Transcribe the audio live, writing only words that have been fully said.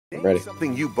Ready.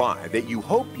 Something you buy that you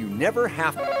hope you never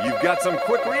have. You've got some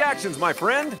quick reactions, my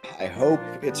friend. I hope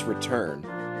it's return.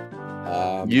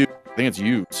 I think it's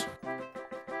used.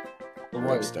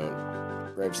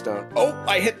 Gravestone. Gravestone. Oh,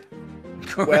 I hit.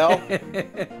 Well.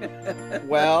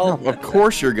 Well. Of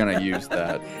course you're gonna use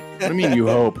that. What do you mean you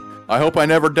hope? I hope I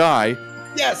never die.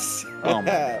 Yes. Oh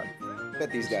my God. Bet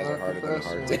these guys are harder than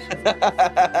hard.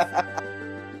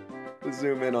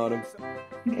 Zoom in on him.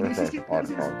 I'm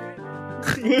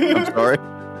sorry.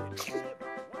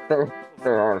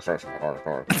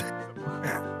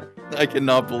 I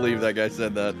cannot believe that guy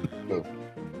said that.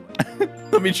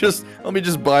 let me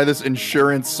just buy this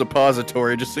insurance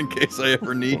suppository just in case I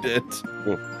ever need it.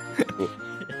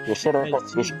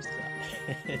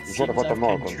 It seems I've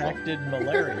contracted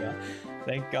malaria.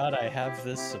 Thank God I have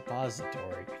this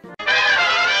suppository.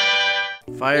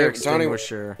 Fire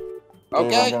extinguisher.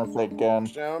 Okay. I'm gonna take gun.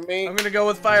 Show me. I'm gonna go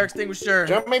with fire extinguisher.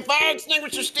 Show me fire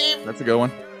extinguisher, Steve. That's a good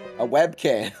one. A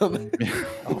webcam.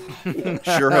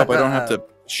 Sure hope I don't have to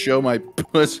show my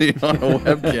pussy on a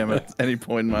webcam at any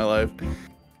point in my life.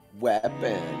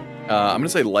 Weapon. I'm gonna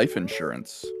say life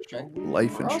insurance. Okay.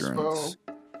 Life insurance.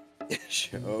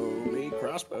 Show me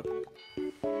crossbow.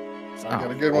 I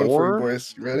got a good one for you,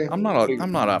 boys. You ready? I'm not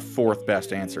a fourth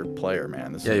best answered player,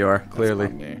 man. Yeah, you are, clearly.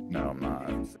 Me. No, I'm not.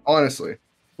 Honestly.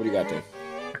 What do you got, Dave?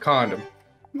 A condom.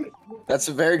 That's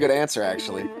a very good answer,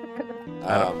 actually.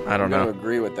 I don't know. I'm gonna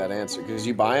agree with that answer because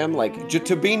you buy them like just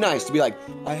to be nice, to be like,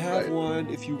 I have one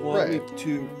if you want me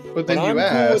to. But then I'm you cool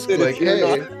ask, with it like, if you're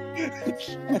hey.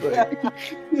 not.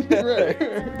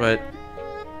 But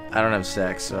I don't have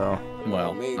sex, so.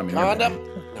 Well, Me I mean, condom?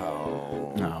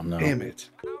 No. no. Damn it.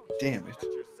 Damn it.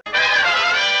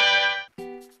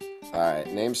 All right,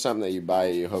 name something that you buy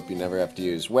you hope you never have to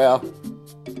use. Well,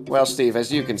 Steve,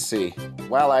 as you can see,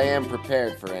 while I am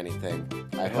prepared for anything,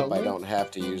 I hope I don't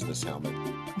have to use this helmet.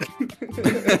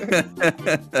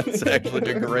 That's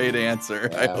actually a great answer.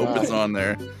 I hope it's on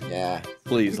there. Yeah.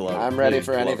 Please, love. I'm ready please,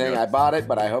 for love anything. it. I bought it,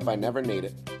 but I hope I never need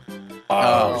it.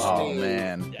 Oh, Steve.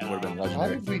 man, Yeah. would have been How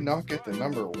legendary. did we not get the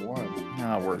number one?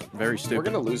 No, we're very stupid. We're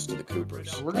gonna lose to the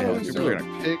Coopers. We're I gonna know, lose you're to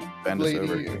gonna a pig bend us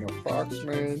over. lady and a fox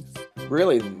man.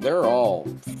 Really, they're all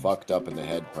fucked up in the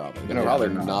head, probably. They're No, probably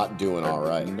they're not doing all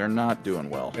right. They're not doing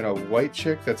well. And a white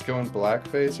chick that's going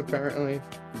blackface, apparently.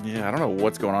 Yeah, I don't know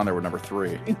what's going on there with number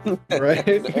 3. Right?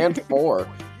 And 4.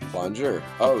 Plunger.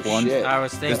 Oh, Plunge. shit. I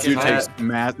was This thinking dude that.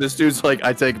 takes This dude's like,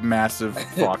 I take massive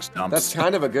fox dumps. That's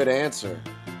kind of a good answer.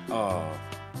 Oh.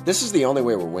 This is the only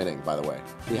way we're winning, by the way.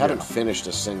 We haven't finished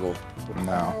a single.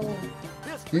 No.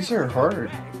 These are hard.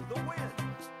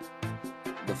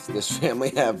 This family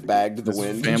have bagged the This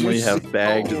win. Did family you have see-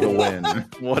 bagged the win.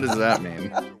 What does that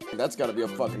mean? That's got to be a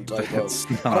fucking typo. It's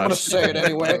I'm gonna not. say it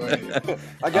anyway.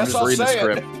 I I'm guess just I'll reading the say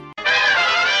script. it.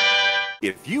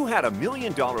 If you had $1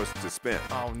 million to spend,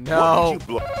 Oh what no. would you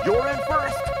blow? You're in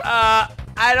first.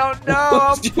 I don't know.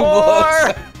 I'm Would you blow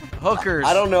poor. Hookers.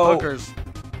 I don't know. Hookers.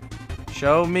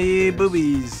 Show me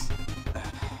boobies.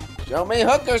 Show me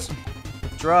hookers.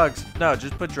 Drugs. No,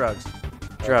 just put drugs.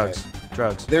 Drugs.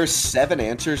 Drugs. There's 7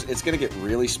 answers. It's gonna get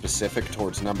really specific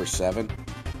towards number 7.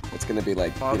 It's gonna be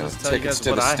like, I'll you know, just tell you tickets guys to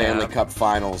what the I Stanley have. Cup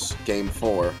Finals, Game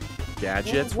 4.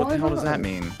 Gadgets? What the hell does that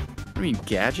mean? What do you mean, What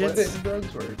gadgets? did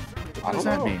drugs work? What does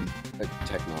that mean?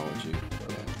 Technology.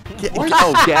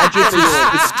 Oh, gadgets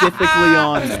is specifically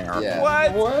on there. Yeah.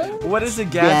 What? What is a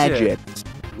gadget?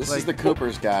 This Like- is the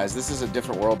Coopers, guys. This is a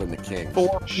different world than the King.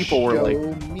 4 people were like,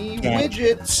 Show me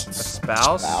widgets. A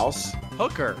spouse? Spouse.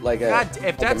 Hooker. Like a- God, if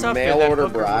like that's a up there, mail then order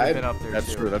hooker would've bride? been up there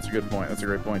that's too. true. That's a good point. That's a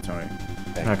great point, Tony.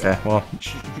 Okay, well,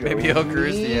 maybe hooker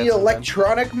is the Me answer.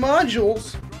 electronic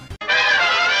modules.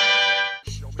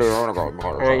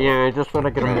 Yeah, I just want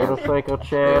to get a motorcycle,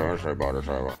 Chad. I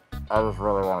just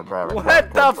really want to drive a What Crun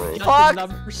the Factory. fuck?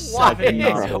 Number Why 7.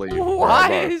 is, Not believe you.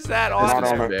 why is that Not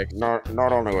on only- there?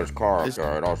 Not only was car, This-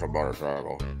 it also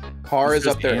motorcycle. Car is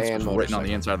Just up there the and answers written on the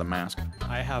motorcycle. inside of the mask.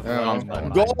 I have Oh. one. on mine.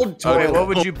 Gold Okay, toilet. what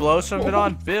would you blow something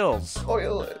on? Phil's.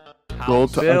 Toilet.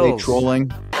 Gold are they Bills. trolling?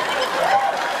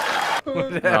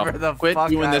 Whatever the Quit fuck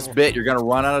doing that this bit. You're gonna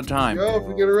run out of time. Yo,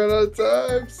 we're gonna run out of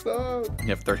time. Stop. You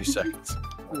have 30 seconds.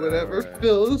 Whatever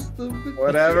fills the.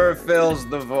 Whatever fills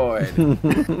the void.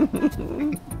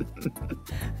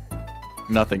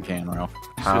 Nothing can, Ralph.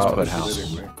 House. Just put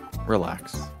house.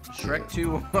 Relax. Shrek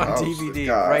 2 on House, DVD.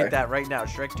 guy. Write that right now.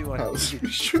 Shrek 2 on House DVD.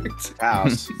 restrict.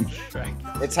 House.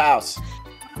 It's house.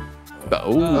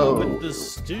 Oh, With the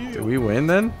stew. Do we win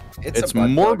then? it's a butt plug.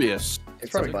 Morbius.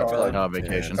 It's probably a butt car. plug. Oh,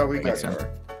 vacation. Oh, we got Makes sense. car.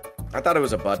 I thought it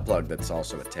was a butt plug that's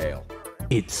also a tail.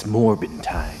 It's Morbin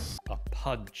time. A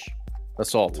punch.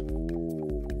 Assault.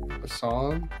 Ooh. A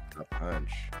song. A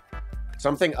punch.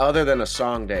 Something other than a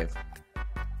song, Dave.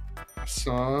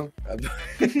 Song.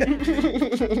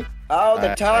 Oh,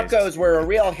 the tacos were a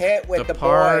real hit with the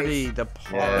party. boys. The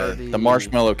party. The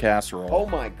marshmallow casserole. Oh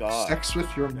my god. Sex with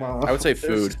your mom. I would say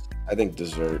food. I think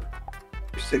dessert.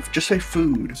 Just say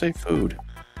food. Say food.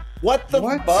 What the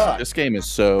fuck? This game is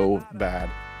so bad.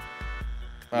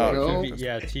 Oh,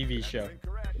 Yeah, TV show.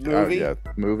 Movie? Oh,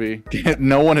 yeah, movie.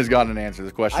 No one has gotten an answer.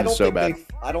 The question is so bad.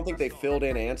 I don't think they filled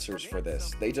in answers for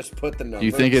this. They just put the numbers. Do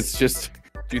you think it's just?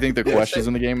 Do you think the questions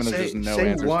in the game and there's just no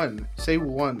answers? Say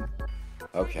one.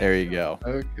 Okay. There you go.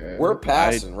 Okay. We're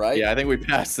passing, right? Yeah, I think we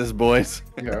passed this, boys.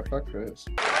 Yeah, fuck this.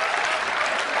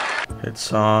 Hit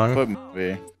song. Put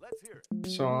movie.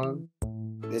 Song.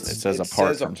 It says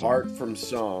apart from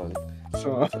song.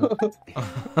 Song.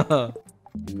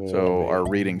 So our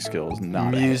reading skills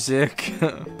not Music.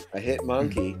 A hit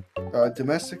monkey.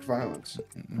 Domestic violence.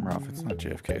 Ralph, it's not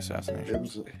JFK assassination. It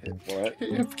was a hit. What?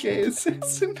 JFK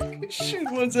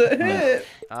assassination was a hit.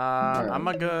 I'm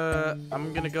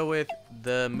gonna go with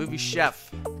the movie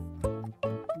Chef.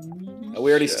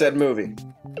 We already said movie.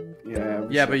 Yeah.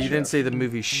 Yeah, but you didn't say the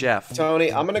movie Chef.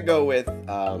 Tony, I'm gonna go with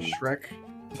Shrek.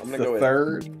 I'm gonna go with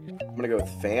third. I'm gonna go with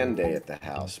fan day at the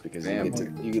house because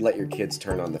you let your kids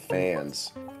turn on the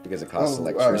fans because it costs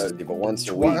electricity. But once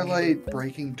a week. Twilight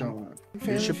Breaking Dawn.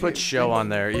 You should put show on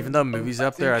there. Even though movie's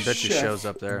up there, I bet you show's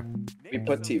up there. We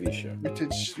put TV show. We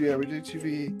did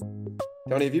TV.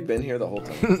 Tony, have you been here the whole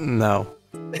time? No.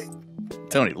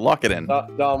 Tony, lock it in.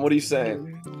 Dom, what are you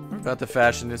saying? About the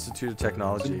Fashion Institute of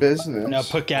Technology. Business. No,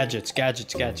 put gadgets.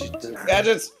 Gadgets.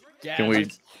 Can we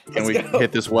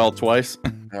hit this well twice?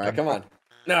 All right, come on.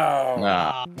 No.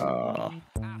 Nah.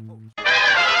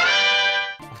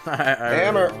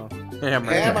 Hammer.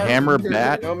 Hammer,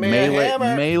 bat,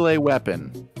 melee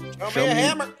weapon.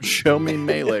 Show me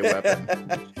melee weapon.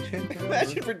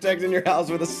 Imagine protecting your house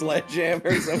with a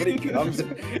sledgehammer. Somebody comes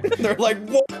and they're like,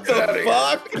 "What the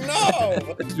fuck?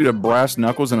 No!" Dude, a brass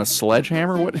knuckles and a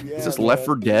sledgehammer? What is this? Left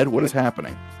 4 Dead? What is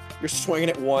happening? You're swinging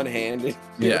it one-handed.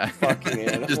 Yeah. Fucking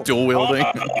animal. Just dual wielding.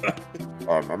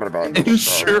 I'm gonna buy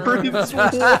Insurance.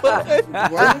 What?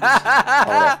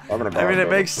 I mean, it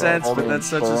makes sense, but that's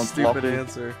such a stupid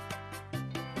answer.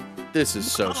 This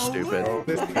is so stupid.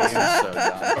 This This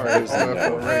is so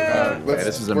dumb.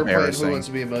 This is embarrassing. Who Wants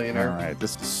to Be a Millionaire? All right,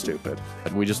 this is stupid.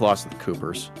 We just lost to the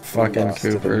Coopers. Fucking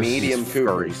Coopers. Medium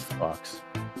Furry Coopers. fucks.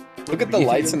 Look at the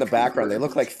lights in the background. They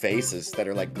look like faces that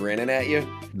are like grinning at you.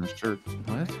 Sure.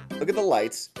 What? Look at the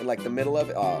lights in like the middle of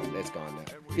it. Oh, it's gone now.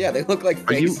 Yeah, they look like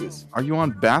faces. Are you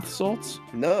on bath salts?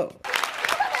 No.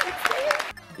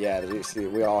 Yeah, see,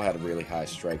 we all had really high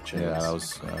strike chance. Yeah, that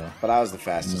was. But I was the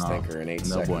fastest thinker in 8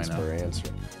 seconds per answer.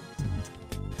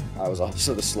 I was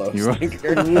also the slowest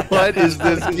thinker. What is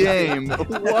this game?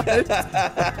 What?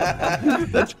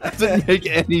 That doesn't make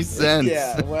any sense.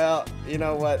 Yeah, well, you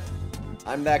know what?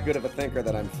 I'm that good of a thinker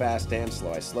that I'm fast and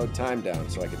slow. I slowed time down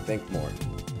so I could think more.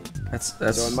 That's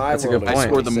So in my a world, good I point.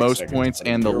 scored the 6 most seconds, points but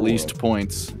in and the your least world-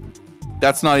 points.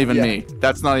 That's not even me.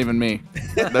 That's not even me.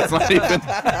 That's not even.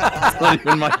 That's not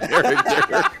even my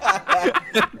character.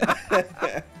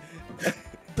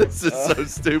 This is so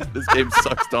stupid. This game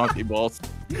sucks donkey balls.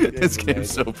 This game's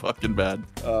so fucking bad.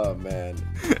 Oh man,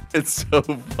 It's so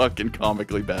fucking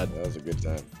comically bad. that was a good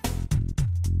time.